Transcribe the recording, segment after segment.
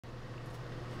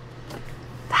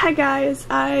Hi guys,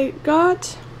 I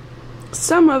got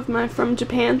some of my From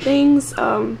Japan things.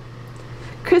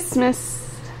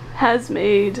 Christmas has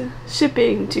made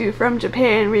shipping to From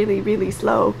Japan really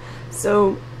slow,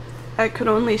 so I could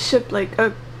only ship like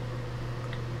a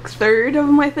third of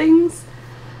my things.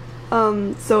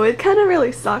 So it kind of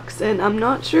really sucks, and I'm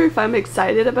not sure if I'm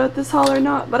excited about this haul or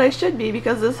not, but I should be,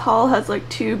 because this haul has like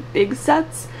 2 big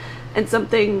sets and some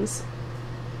things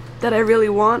that I really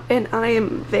want, and I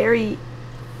am very,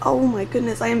 oh my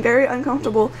goodness, I am very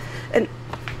uncomfortable and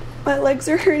my legs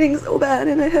are hurting so bad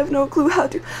and I have no clue how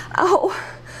to, ow,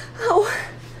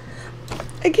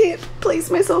 I can't place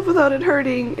myself without it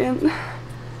hurting, and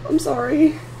I'm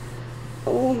sorry.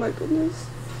 Oh my goodness,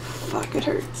 fuck, it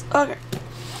hurts. Okay,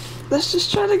 let's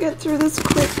just try to get through this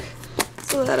quick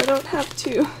so that I don't have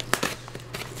to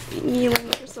be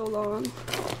kneeling for so long,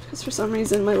 because for some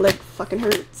reason my leg fucking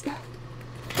hurts.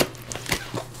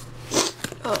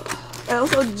 I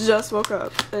also just woke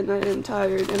up and I am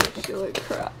tired and I feel like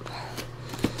crap.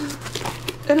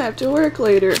 And I have to work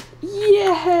later.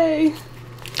 Yay!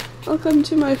 Welcome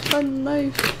to my fun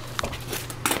life.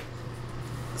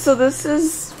 So this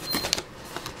is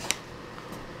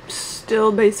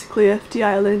still basically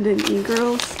FTIsland and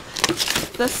E-Girls.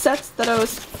 The sets that I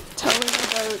was telling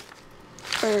about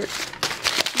are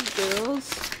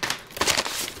E-Girls.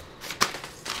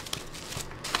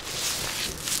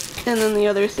 And then the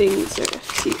other things are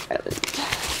FTIsland.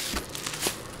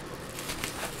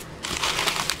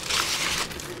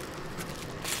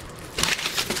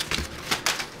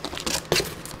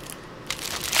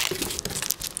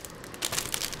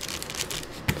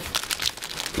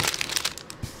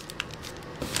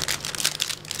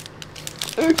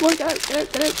 Work out,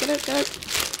 get out.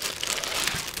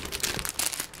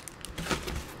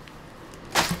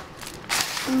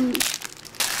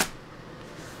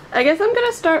 I guess I'm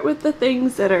gonna start with the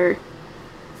things that are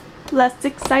less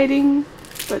exciting,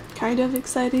 but kind of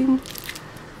exciting.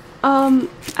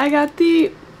 I got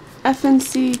the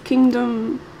FNC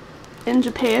Kingdom in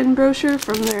Japan brochure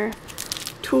from their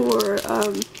tour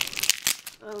on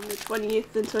the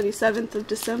 28th and 27th of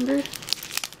December.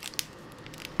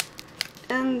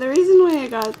 And the reason why I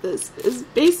got this is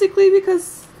basically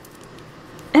because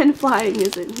N-Flying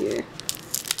is in here.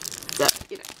 So,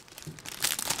 you know,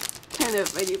 kind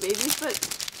of my new babies, but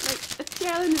like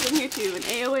FTIsland is in here too, and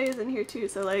AOA is in here too,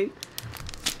 so like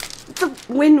it's a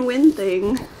win-win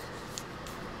thing.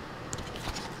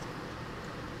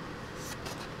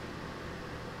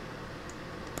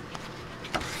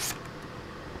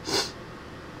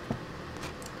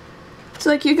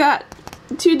 So like you got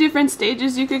 2 different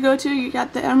stages you could go to. You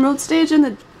got the Emerald stage and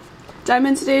the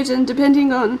Diamond stage, and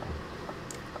depending on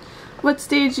what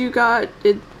stage you got,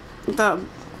 the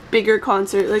bigger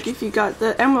concert. Like if you got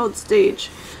the Emerald stage,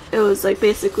 it was like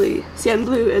basically Cyan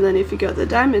Blue, and then if you got the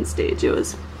Diamond stage, it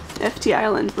was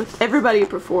FTIsland, with everybody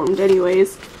performed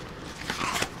anyways.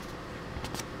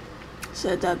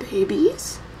 So the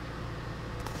babies.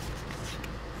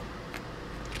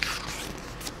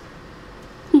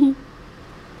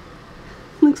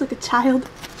 Looks like a child.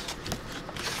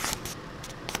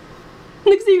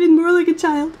 Looks even more like a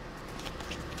child.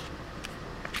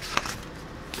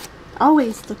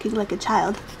 Always looking like a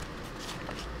child.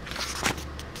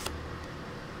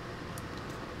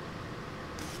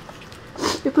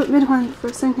 I put mid one for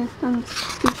a second. I'm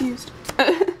confused.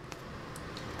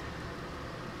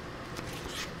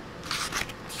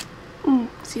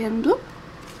 Cyan Blue.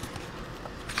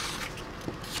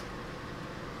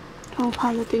 Oh,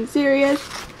 piloting serious.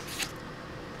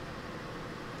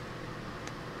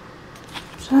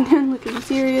 Shogun looking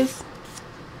serious.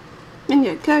 And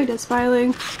yeah, kinda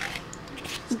smiling.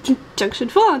 Junction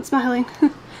Fawn smiling.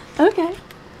 Okay.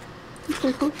 That's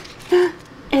very cool.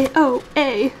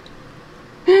 A-O-A.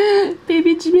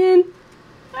 Baby Jimin.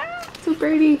 So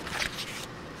pretty.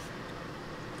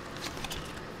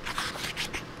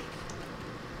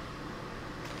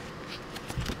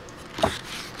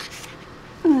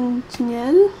 And then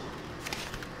Janelle.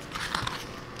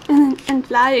 And then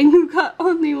N-Flying, who got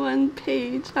only 1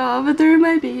 page. Oh, but they're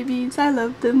my babies. I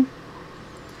love them.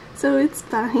 So it's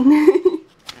fine.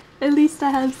 At least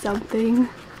I have something.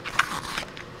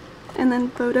 And then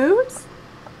photos.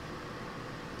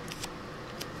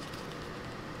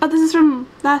 Oh, this is from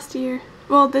last year.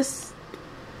 Well,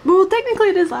 technically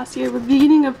it is last year, but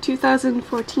beginning of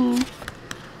 2014.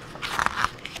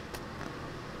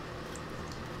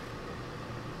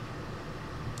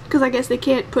 Because I guess they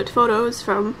can't put photos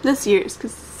from this year's,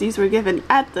 because these were given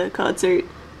at the concert.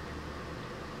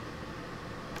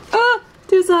 Oh!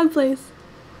 2 song plays.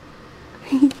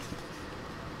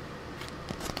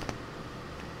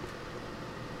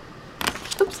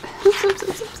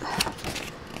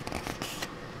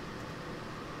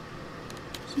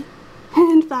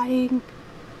 And flying.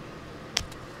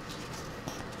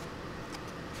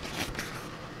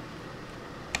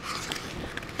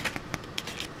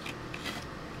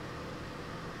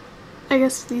 I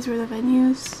guess these were the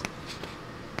venues.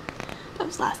 That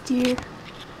was last year.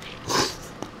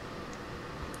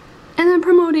 And then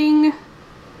promoting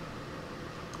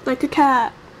like a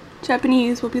cat.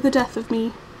 Japanese will be the death of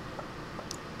me.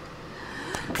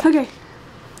 Okay.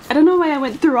 I don't know why I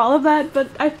went through all of that, but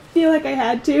I feel like I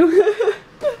had to.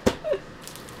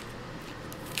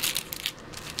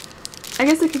 I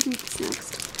guess I could do this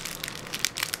next.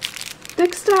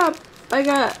 Next up, I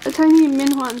got a tiny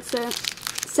Minhwan set.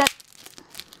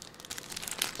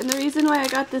 And the reason why I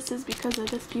got this is because of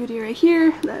this beauty right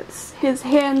here. That's his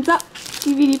Hands Up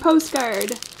DVD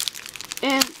postcard.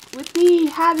 And with me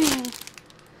having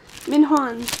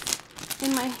Minhwans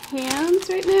in my hands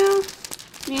right now,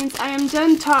 means I am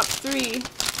done top 3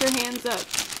 for Hands Up,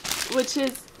 which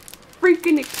is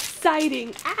freaking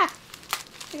exciting. Ah!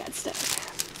 I got stuck.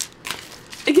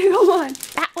 Okay, hold on.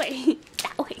 That way.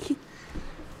 That way.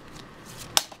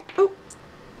 Oh.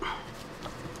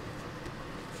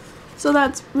 So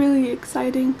that's really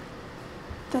exciting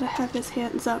that I have this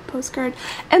Hands Up postcard.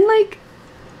 And like,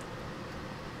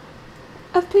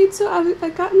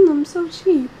 I've gotten them so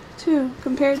cheap too,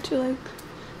 compared to like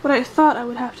what I thought I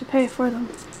would have to pay for them.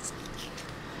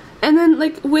 And then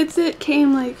like with it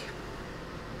came like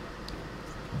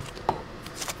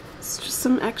it's just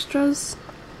some extras,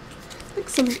 like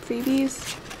some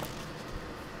freebies.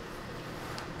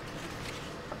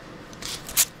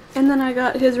 And then I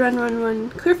got his Run Run Run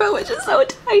Clearfoot, which is so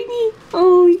tiny.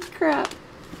 Holy crap.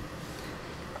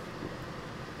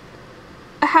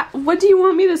 What do you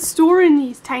want me to store in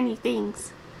these tiny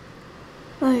things?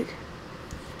 Like,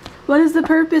 what is the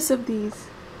purpose of these?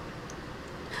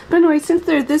 But anyway, since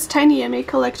they're this tiny, I may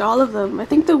collect all of them. I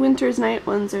think the Winter's Night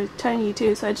ones are tiny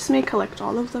too, so I just may collect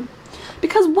all of them.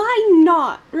 Because why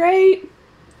not, right?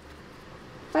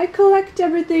 If I collect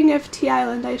everything FT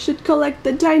Island, I should collect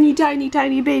the tiny, tiny,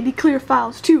 tiny baby clear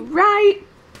files too, right?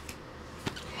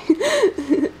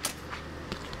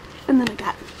 And then I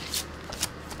got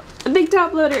a big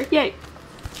top loader, yay!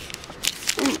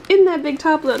 And in that big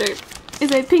top loader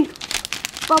is a pink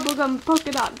bubblegum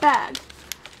polka dot bag,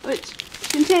 which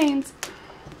contains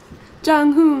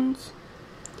Jonghoon's.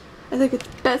 I think it's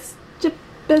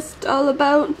best all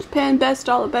about, Japan best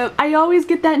all about. I always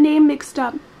get that name mixed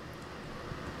up.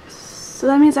 So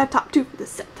that means I have top 2 for this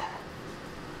set,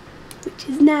 which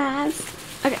is nice.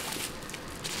 Okay.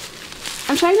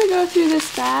 I'm trying to go through this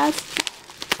fast,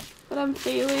 but I'm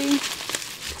failing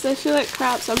because I feel like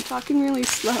crap, so I'm talking really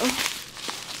slow.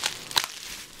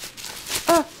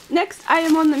 Oh, next I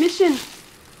am on the mission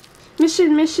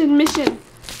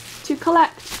to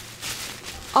collect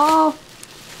all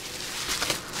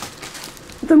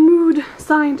the Mood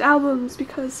signed albums,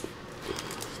 because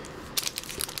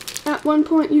at one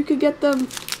point you could get them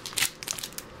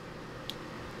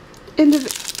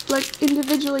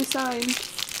individually signed.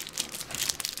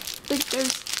 Like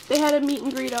they had a meet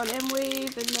and greet on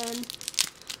M-Wave and then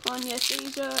on Yes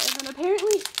Asia, and then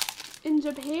apparently in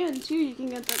Japan too you can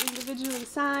get them individually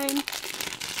signed.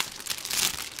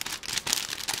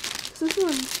 This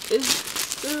one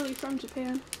is literally from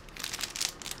Japan.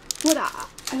 What I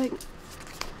think.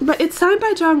 But it's signed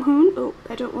by Jonghoon. Oh,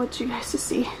 I don't want you guys to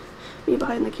see me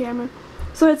behind the camera.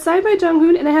 So it's signed by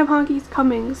Jonghoon, and I have Honkies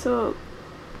coming, so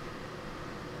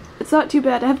it's not too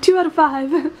bad. I have 2 out of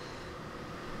 5.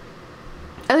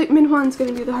 I think Minhwan's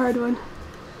gonna be the hard one.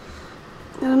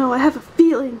 I don't know, I have a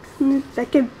feeling. I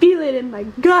can feel it in my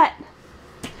gut.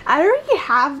 I already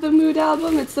have the Mood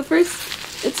album. It's the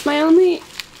first, it's my only,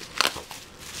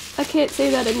 I can't say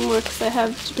that anymore because I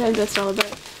have Japan Best All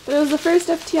About. But it was the first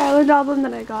FT Island album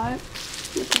that I got.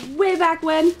 Way back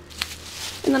when.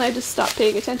 And then I just stopped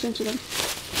paying attention to them.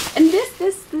 And this.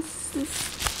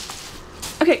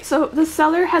 Okay, so the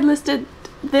seller had listed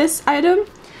this item,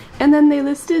 and then they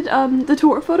listed the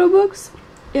tour photo books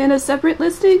in a separate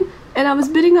listing, and I was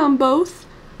bidding on both,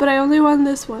 but I only won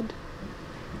this one.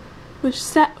 Which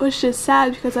is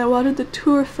sad because I wanted the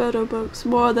tour photo books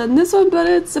more than this one, but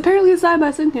it's apparently signed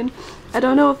by Sinkin. I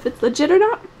don't know if it's legit or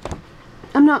not.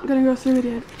 I'm not gonna go through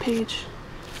the page.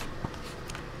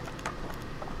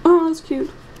 Oh, that's cute.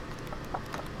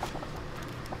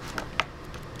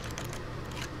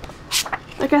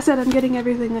 Like I said, I'm getting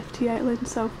everything FT Island,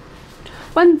 so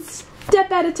one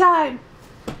step at a time.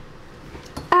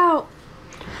 Ow!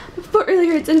 My foot really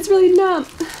hurts and it's really numb.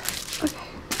 Okay.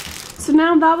 So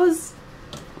now that was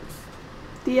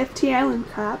the FT Island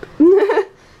crap.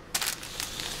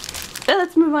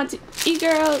 let's move on to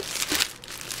E-Girls.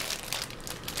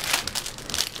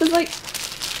 Cause like,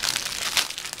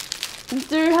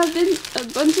 there have been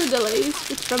a bunch of delays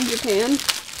from Japan.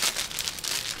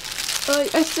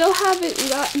 Like, I still haven't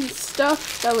gotten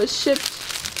stuff that was shipped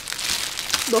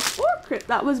before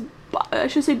that was I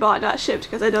should say bought, not shipped,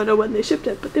 because I don't know when they shipped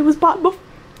it, but it was bought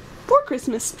before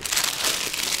Christmas.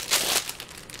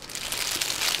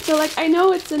 So like, I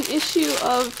know it's an issue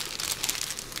of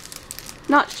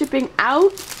not shipping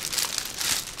out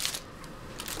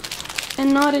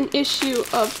and not an issue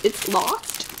of it's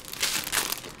lost.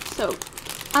 So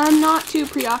I'm not too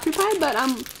preoccupied, but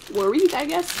I'm worried, I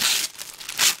guess.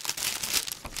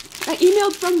 I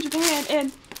emailed from Japan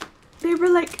and they were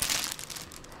like,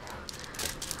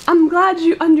 I'm glad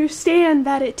you understand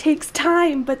that it takes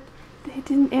time, but they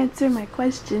didn't answer my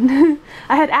question.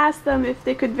 I had asked them if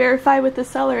they could verify with the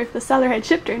seller if the seller had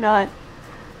shipped or not.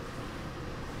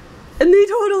 And they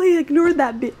totally ignored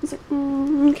that bit. I was like,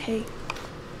 okay.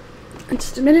 In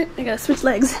just a minute, I gotta switch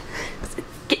legs. It's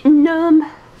getting numb.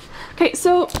 Okay,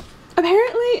 so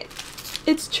apparently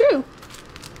it's true.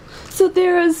 So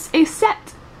there is a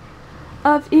set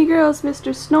of E-Girls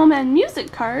Mr. Snowman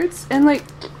music cards, and like,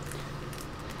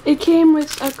 it came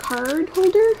with a card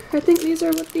holder. I think these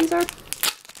are what these are.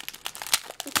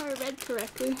 If I read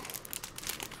correctly.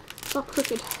 It's all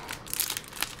crooked.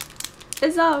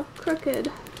 It's all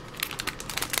crooked.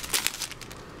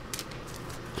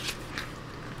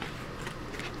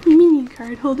 Mini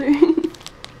card holder.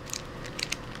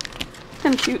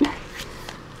 Kind of cute.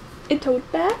 A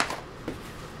tote bag.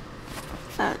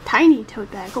 A tiny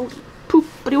tote bag. Holy poop.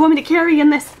 What do you want me to carry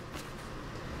in this?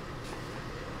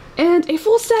 And a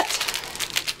full set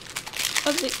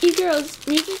of the E-Girls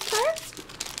music cards.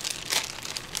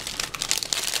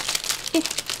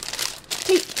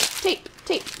 Tape, tape,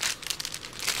 tape.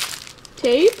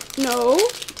 Tape? No.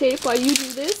 Tape while you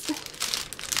do this.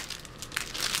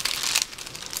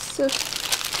 So,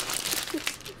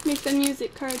 make the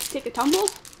music cards take a tumble.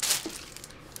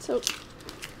 So,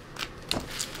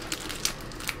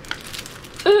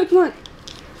 oh, come on.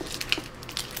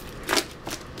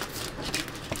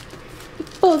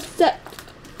 Full set.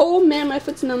 Oh man, my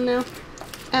foot's numb now.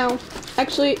 Ow.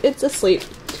 Actually, it's asleep.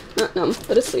 Not numb,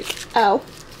 but asleep. Ow.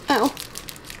 Ow.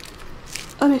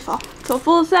 Let me fall. So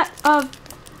full set of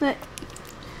the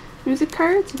music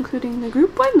cards, including the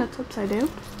group one that's upside down.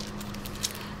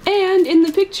 And in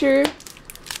the picture,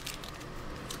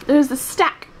 there's a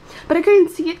stack. But I couldn't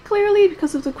see it clearly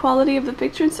because of the quality of the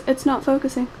picture. It's not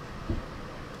focusing.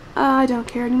 I don't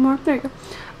care anymore. There you go.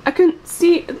 I couldn't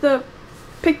see the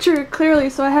picture clearly,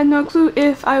 so I had no clue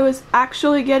if I was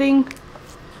actually getting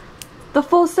the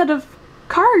full set of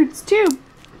cards too,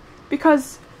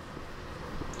 because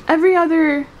every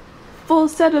other full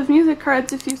set of music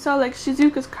cards, if you saw like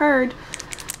Shizuka's card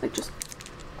like just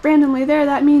randomly there,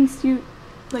 that means you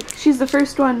like she's the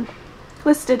first one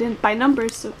listed in by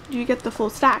numbers, so you get the full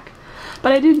stack.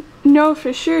 But I didn't know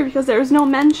for sure because there was no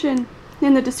mention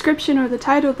in the description or the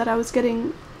title that I was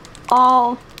getting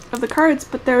all of the cards,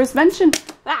 but there was mention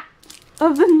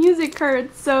of the music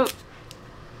cards, so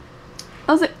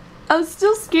I was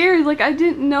still scared, like I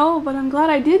didn't know, but I'm glad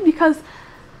I did because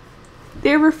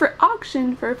they were for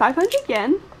auction for 500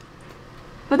 yen,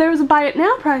 but there was a buy it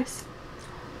now price,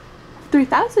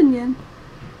 3,000 yen.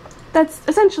 That's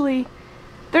essentially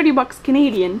 30 bucks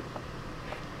Canadian,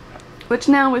 which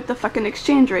now with the fucking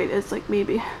exchange rate is like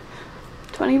maybe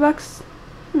 20 bucks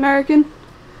American.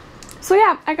 So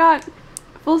yeah, I got a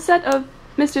full set of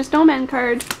Mr. Snowman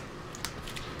cards,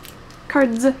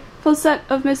 full set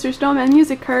of Mr. Snowman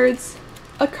music cards,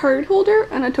 a card holder,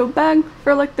 and a tote bag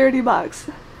for like 30 bucks.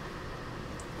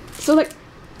 So like,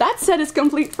 that set is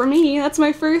complete for me. That's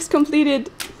my first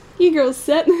completed E-Girls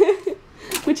set,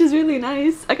 which is really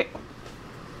nice. Okay.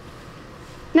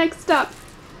 Next up,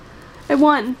 I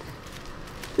won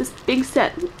this big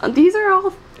set. These are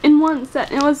all in one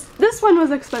set. This one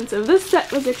was expensive. This set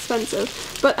was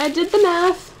expensive. But I did the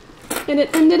math, and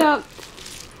it ended up,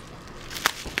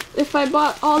 if I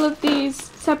bought all of these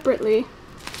separately,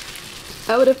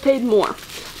 I would have paid more.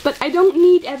 But I don't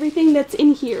need everything that's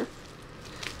in here.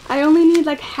 I only need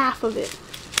like half of it.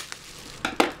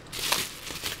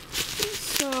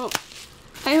 So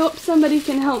I hope somebody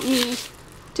can help me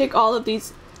take all of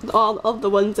these, all of the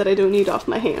ones that I don't need off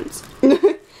my hands.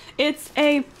 It's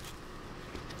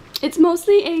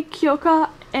mostly a Kyoka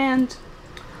and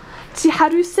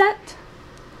Chiharu set,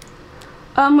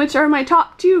 which are my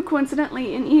top two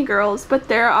coincidentally in E-Girls, but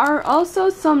there are also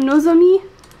some Nozomi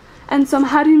and some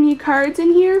Harumi cards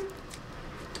in here.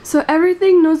 So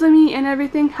everything Nozomi and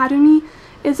everything Harumi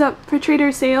is up for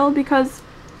trader sale because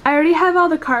I already have all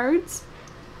the cards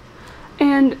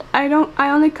And I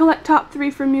only collect top 3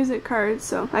 for music cards,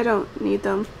 so I don't need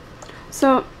them.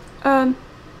 So,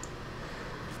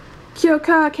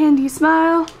 Kyoka Candy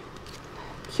Smile,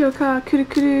 Kyoka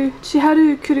Kurukuru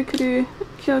Chiharu Kurukuru,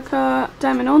 Kyoka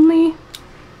Diamond Only,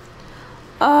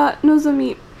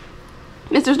 Nozomi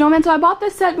Mr. Snowman. So I bought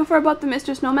this set before I bought the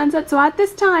Mr. Snowman set, so at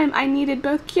this time I needed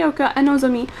both Kyoka and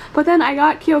Nozomi, but then I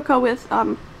got Kyoka with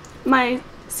my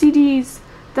CDs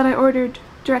that I ordered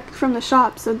directly from the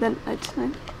shop, so then I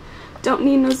don't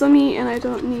need Nozomi and I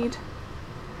don't need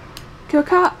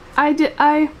Kyoka.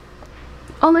 I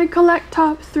only collect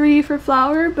top 3 for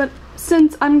Flower, but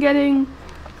since I'm getting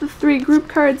the 3 group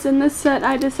cards in this set,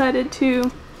 I decided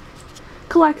to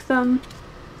collect them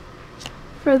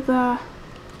for the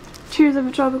Tears of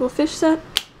a Tropical Fish set.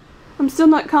 I'm still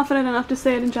not confident enough to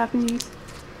say it in Japanese.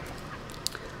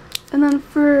 And then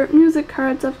for music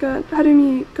cards, I've got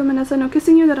Harumi Gomenasai no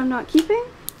Kissing You that I'm not keeping.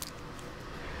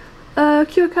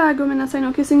 Kyoka Gomenasai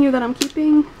no Kissing You that I'm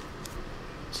keeping.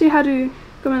 Chiharu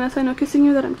Gomenasai no Kissing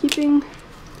You that I'm keeping.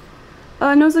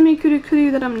 Nozomi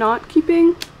Kurukuru that I'm not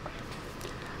keeping.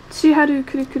 Chiharu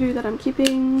Kurukuru that I'm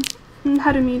keeping.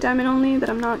 Harumi Diamond Only that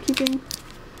I'm not keeping.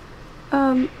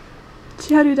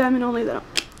 Chiharu Diamond Only that I'm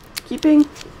keeping.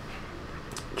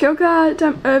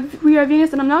 Kyoka We Are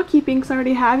Venus that I'm not keeping because I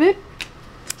already have it.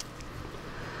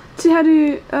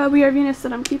 Chiharu We Are Venus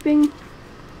that I'm keeping.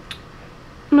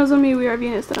 Nozomi We Are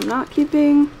Venus that I'm not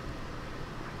keeping.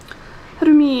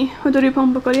 Harumi Odoru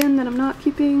Pompokorin that I'm not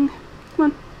keeping. Come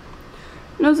on.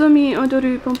 Nozomi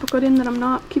Odoru Pompokorin that I'm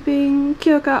not keeping.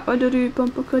 Kyoka Odoru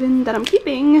Pompokorin that I'm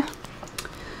keeping.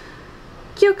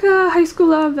 Kyoka High School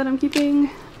Love that I'm keeping.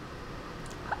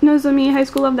 Nozomi High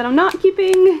School Love that I'm not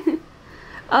keeping.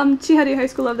 Chiharu High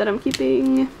School Love that I'm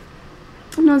keeping.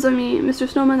 Nozomi Mr.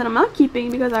 Snowman that I'm not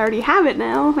keeping because I already have it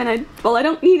now, and I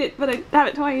don't need it, but I have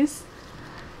it twice.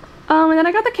 And then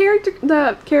I got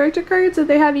the character cards that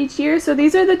they have each year. So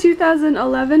these are the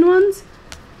 2011 ones.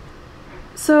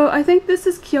 So I think this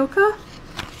is Kyoka.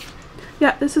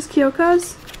 Yeah, this is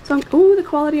Kyoka's. So oh, the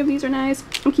quality of these are nice.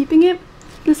 I'm keeping it.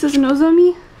 This is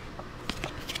Nozomi.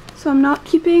 So I'm not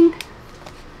keeping.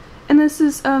 And this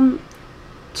is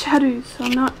Charu,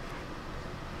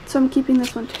 so I'm keeping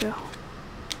this one too.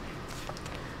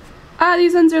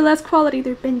 These ones are less quality,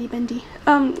 they're bendy.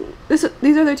 These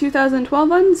are the 2012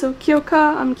 ones, so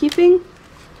Kyoka I'm keeping.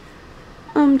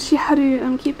 Chiharu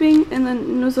I'm keeping, and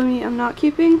then Nozomi I'm not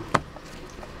keeping.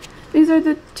 These are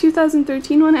the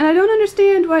 2013 one, and I don't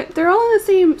understand why they're all in the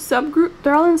same subgroup.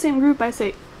 They're all in the same group, I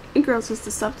say. E-Girls is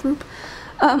the subgroup.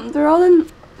 They're all in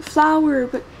Flower,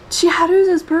 but Chiharu's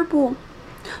is purple.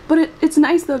 But it's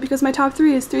nice though because my top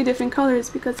 3 is 3 different colors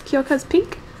because Kyoka's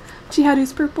pink,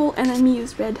 Chiharu's purple, and then me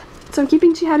is red. So I'm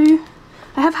keeping Chiharu.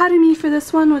 I have Harumi for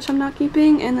this one, which I'm not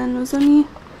keeping, and then Nozomi.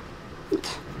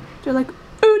 They're like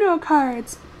Uno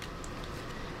cards.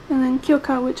 And then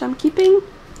Kyoka, which I'm keeping.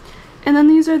 And then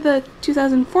these are the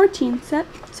 2014 set,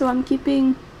 so I'm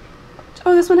keeping...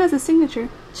 Oh, this one has a signature.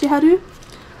 Chiharu.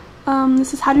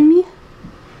 This is Harumi,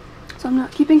 so I'm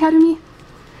not keeping Harumi.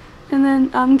 And then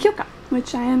Kyoka,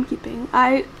 which I am keeping.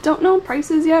 I don't know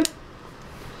prices yet.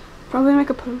 Probably make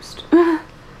a post.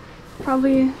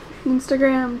 Probably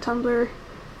Instagram, Tumblr.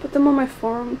 Put them on my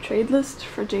forum trade list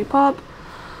for J-pop.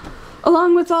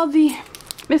 Along with all the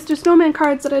Mr. Snowman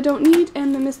cards that I don't need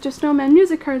and the Mr. Snowman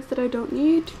music cards that I don't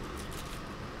need.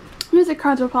 Music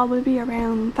cards will probably be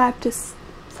around $5 to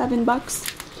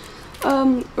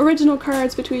 $7. Original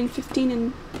cards between 15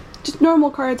 and... Just normal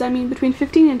cards, I mean between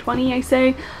 15 and 20, I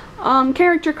say.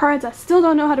 Character cards, I still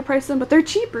don't know how to price them, but they're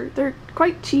cheaper. They're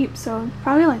quite cheap, so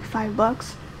probably like $5.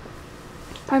 $5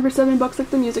 or $7 like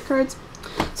the music cards.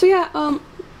 So yeah,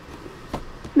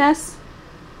 mess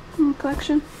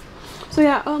collection. So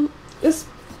yeah, this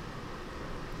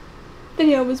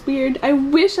video was weird. I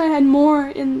wish I had more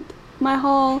in my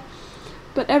haul,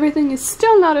 but everything is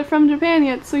still not at From Japan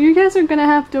yet, so you guys are gonna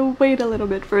have to wait a little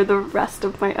bit for the rest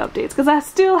of my updates, because I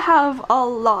still have a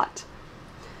lot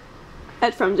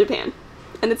at From Japan,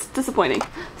 and it's disappointing.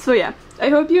 So yeah, I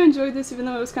hope you enjoyed this, even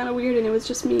though it was kind of weird and it was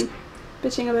just me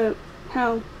bitching about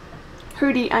how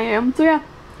hurty I am. So yeah,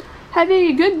 have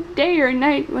a good day or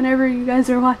night whenever you guys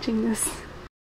are watching this.